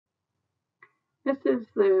This is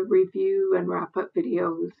the review and wrap-up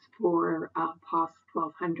videos for POSC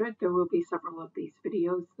 1200. There will be several of these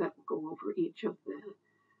videos that will go over each of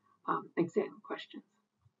the exam questions.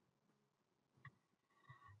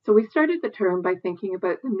 So we started the term by thinking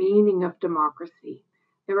about the meaning of democracy.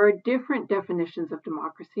 There are different definitions of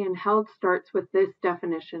democracy, and Held starts with this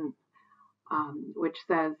definition, which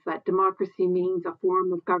says that democracy means a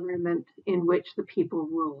form of government in which the people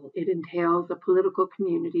rule. It entails a political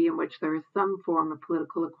community in which there is some form of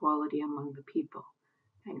political equality among the people,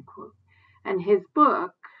 end quote. And his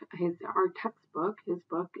book, our textbook, his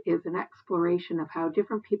book is an exploration of how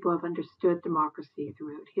different people have understood democracy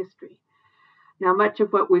throughout history. Now, much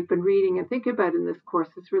of what we've been reading and thinking about in this course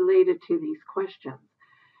is related to these questions.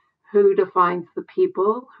 Who defines the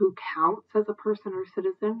people? Who counts as a person or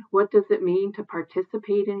citizen? What does it mean to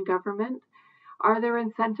participate in government? Are there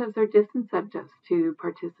incentives or disincentives to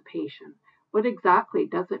participation? What exactly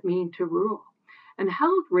does it mean to rule? And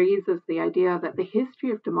Held raises the idea that the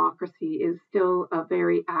history of democracy is still a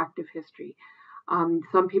very active history.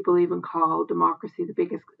 Some people even call democracy the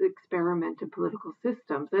biggest experiment in political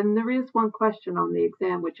systems. And there is one question on the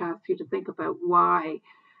exam which asks you to think about why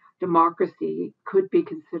democracy could be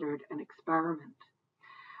considered an experiment.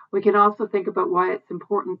 We can also think about why it's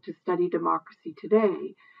important to study democracy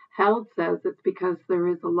today. Held says it's because there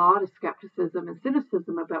is a lot of skepticism and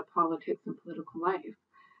cynicism about politics and political life.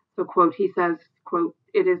 So, quote, he says, quote,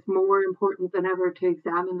 it is more important than ever to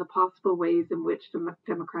examine the possible ways in which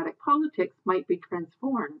democratic politics might be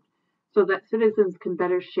transformed so that citizens can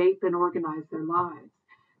better shape and organize their lives.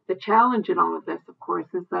 The challenge in all of this, of course,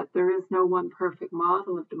 is that there is no one perfect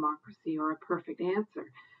model of democracy or a perfect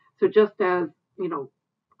answer. So just as,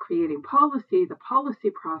 creating policy, the policy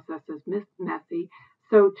process is messy,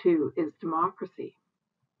 so too is democracy.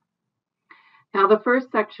 Now, the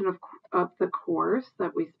first section of the course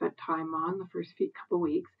that we spent time on, the first couple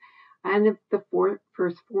weeks, and the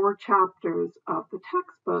first four chapters of the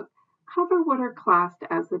textbook cover what are classed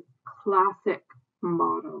as the classic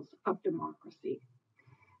models of democracy.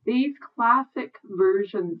 These classic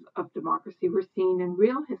versions of democracy were seen in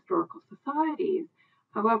real historical societies.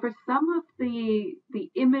 However, some of the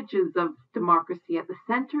images of democracy at the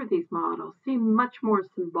center of these models seem much more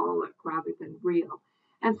symbolic rather than real.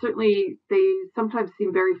 And certainly they sometimes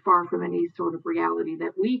seem very far from any sort of reality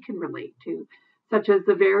that we can relate to, such as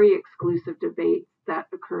the very exclusive debates that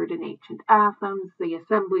occurred in ancient Athens, the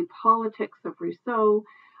assembly politics of Rousseau,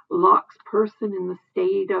 Locke's person in the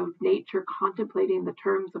state of nature contemplating the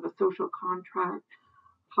terms of a social contract,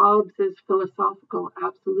 Hobbes's philosophical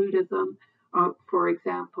absolutism, for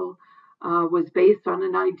example, was based on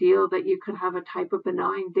an ideal that you could have a type of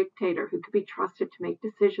benign dictator who could be trusted to make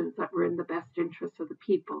decisions that were in the best interests of the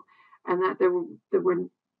people, and that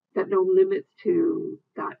that no limits to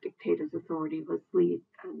that dictator's authority was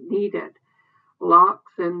needed.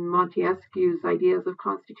 Locke's and Montesquieu's ideas of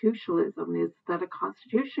constitutionalism is that a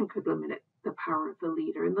constitution could limit the power of the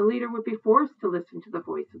leader, and the leader would be forced to listen to the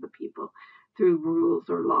voice of the people through rules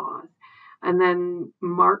or laws. And then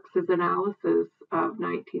Marx's analysis of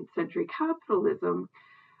 19th century capitalism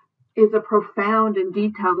is a profound and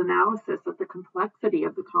detailed analysis of the complexity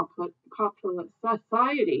of the capitalist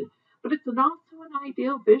society, but it's also an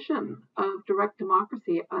ideal vision of direct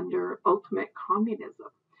democracy under ultimate communism.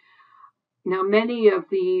 Now, many of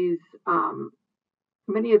the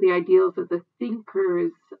ideals of the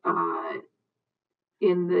thinkers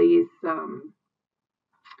in these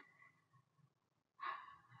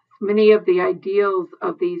many of the ideals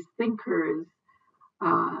of these thinkers,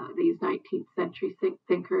 these 19th century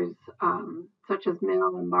thinkers, such as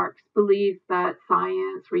Mill and Marx, believed that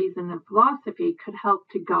science, reason, and philosophy could help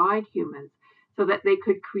to guide humans so that they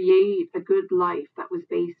could create a good life that was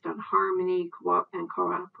based on harmony and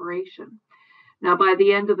cooperation. Now, by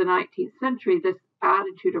the end of the 19th century, this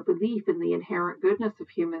attitude or belief in the inherent goodness of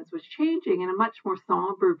humans was changing, and a much more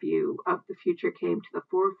somber view of the future came to the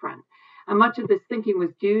forefront. And much of this thinking was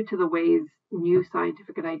due to the ways new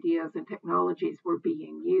scientific ideas and technologies were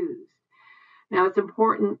being used. Now, it's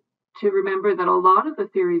important to remember that a lot of the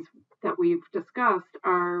theories that we've discussed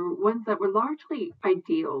are ones that were largely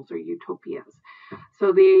ideals or utopias.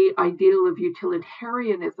 So the ideal of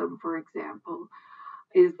utilitarianism, for example,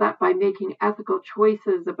 is that by making ethical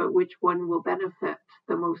choices about which one will benefit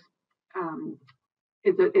the most,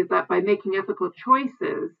 is that by making ethical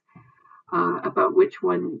choices about which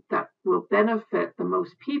one that will benefit the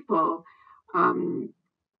most people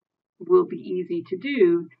will be easy to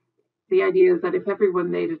do. The idea is that if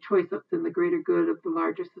everyone made a choice that's in the greater good of the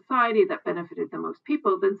larger society that benefited the most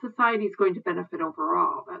people, then society is going to benefit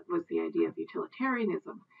overall. That was the idea of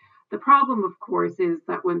utilitarianism. The problem, of course, is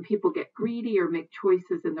that when people get greedy or make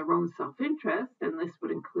choices in their own self-interest, and this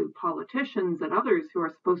would include politicians and others who are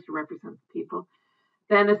supposed to represent the people,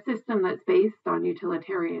 then a system that's based on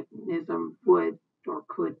utilitarianism would or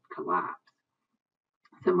could collapse.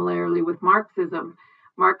 Similarly, with Marxism,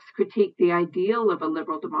 Marx critiqued the ideal of a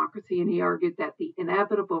liberal democracy, and he argued that the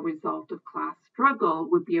inevitable result of class struggle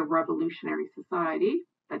would be a revolutionary society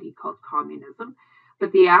that he called communism.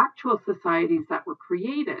 But the actual societies that were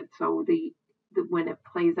created, so when it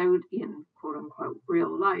plays out in quote unquote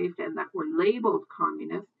real life and that were labeled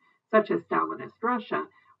communist, such as Stalinist Russia,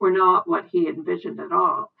 were not what he envisioned at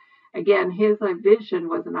all. Again, his vision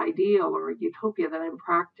was an ideal or a utopia that in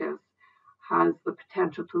practice has the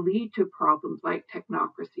potential to lead to problems like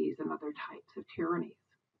technocracies and other types of tyrannies.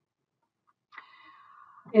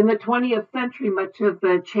 In the 20th century, much of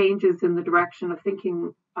the changes in the direction of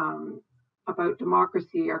thinking about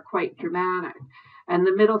democracy are quite dramatic. And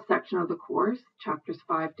the middle section of the course, chapters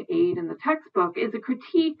 5 to 8 in the textbook, is a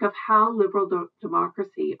critique of how liberal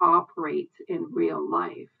democracy operates in real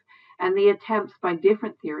life and the attempts by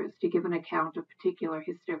different theorists to give an account of particular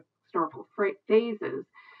historical phases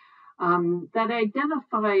that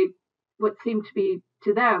identified what seemed to be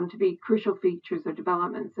to them to be crucial features or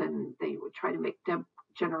developments, and they would try to make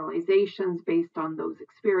generalizations based on those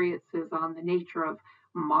experiences on the nature of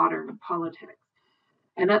modern politics.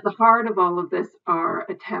 And at the heart of all of this are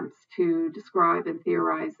attempts to describe and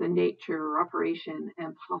theorize the nature, operation,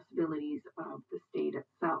 and possibilities of the state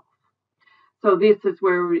itself. So this is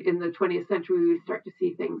where in the 20th century we start to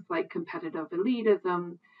see things like competitive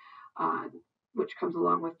elitism, which comes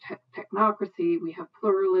along with technocracy. We have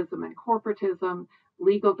pluralism and corporatism,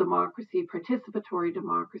 legal democracy, participatory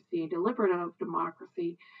democracy, deliberative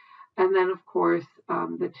democracy. And then, of course,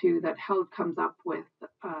 the two that Held comes up with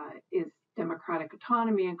is democratic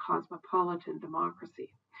autonomy and cosmopolitan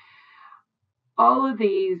democracy. All of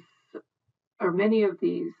these, or many of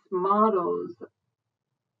these models,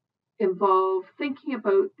 involve thinking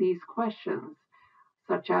about these questions,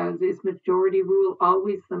 such as, is majority rule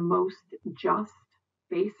always the most just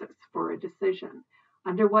basis for a decision?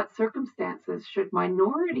 Under what circumstances should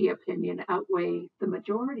minority opinion outweigh the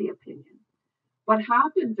majority opinion? What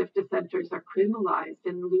happens if dissenters are criminalized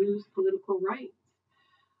and lose political rights?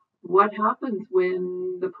 What happens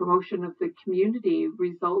when the promotion of the community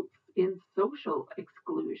results in social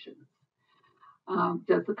exclusions?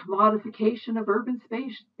 Does the commodification of urban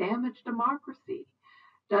space damage democracy?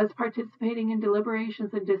 Does participating in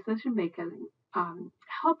deliberations and decision-making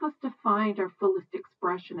help us to find our fullest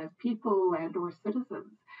expression as people and or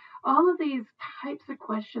citizens? All of these types of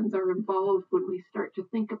questions are involved when we start to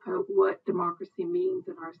think about what democracy means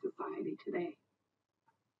in our society today.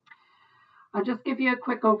 I'll just give you a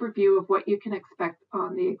quick overview of what you can expect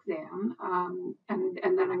on the exam, and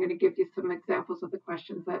then I'm going to give you some examples of the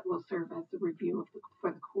questions that will serve as a review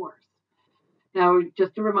for the course. Now,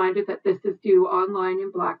 just a reminder that this is due online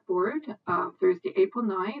in Blackboard, Thursday, April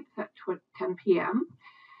 9th at 10 p.m.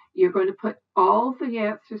 You're going to put all the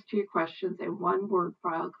answers to your questions in one Word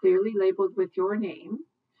file, clearly labeled with your name.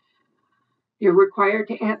 You're required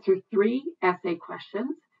to answer 3 essay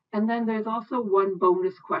questions, and then there's also one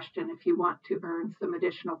bonus question if you want to earn some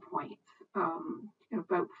additional points,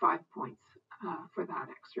 about 5 points for that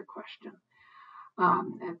extra question.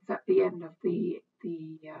 It's at the end of the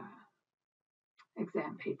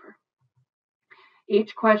exam paper.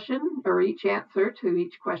 Each question or each answer to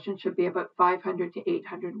each question should be about 500 to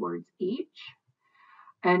 800 words each.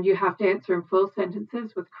 And you have to answer in full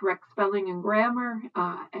sentences with correct spelling and grammar,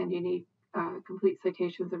 and you need complete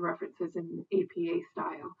citations and references in APA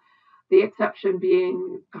style. The exception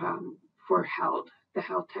being for Held. The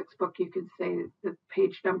Held textbook, you can say the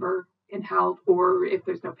page number in Held, or if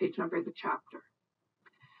there's no page number, the chapter.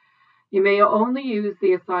 You may only use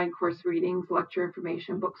the assigned course readings, lecture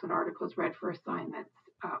information, books, and articles read for assignments.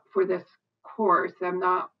 For this course, I'm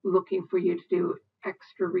not looking for you to do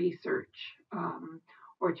extra research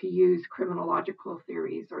or to use criminological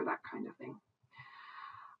theories or that kind of thing.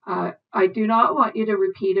 I do not want you to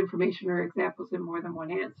repeat information or examples in more than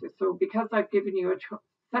one answer. So because I've given you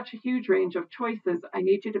such a huge range of choices, I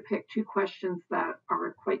need you to pick 2 questions that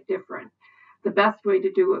are quite different. The best way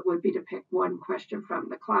to do it would be to pick one question from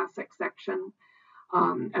the classic section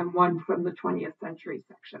and one from the 20th century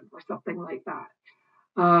section or something like that.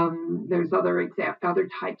 There's other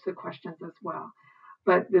types of questions as well.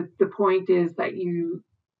 But the point is that you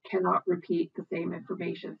cannot repeat the same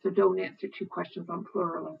information. So don't answer 2 questions on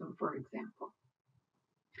pluralism, for example.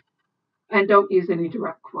 And don't use any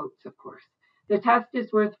direct quotes, of course. The test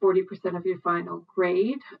is worth 40% of your final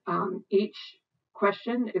grade. Each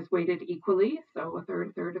question is weighted equally, so a third,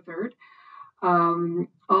 a third, a third.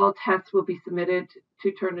 All tests will be submitted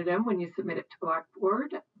to Turnitin when you submit it to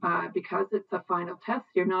Blackboard. Because it's a final test,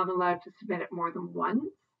 you're not allowed to submit it more than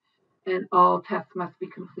once, and all tests must be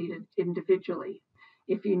completed individually.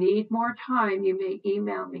 If you need more time, you may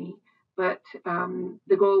email me, but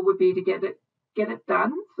the goal would be to get it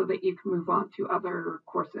done so that you can move on to other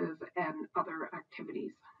courses and other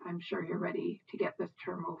activities. I'm sure you're ready to get this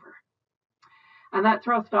term over. And that's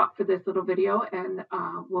where I'll stop for this little video, and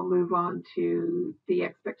we'll move on to the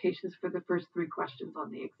expectations for the first 3 questions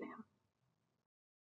on the exam.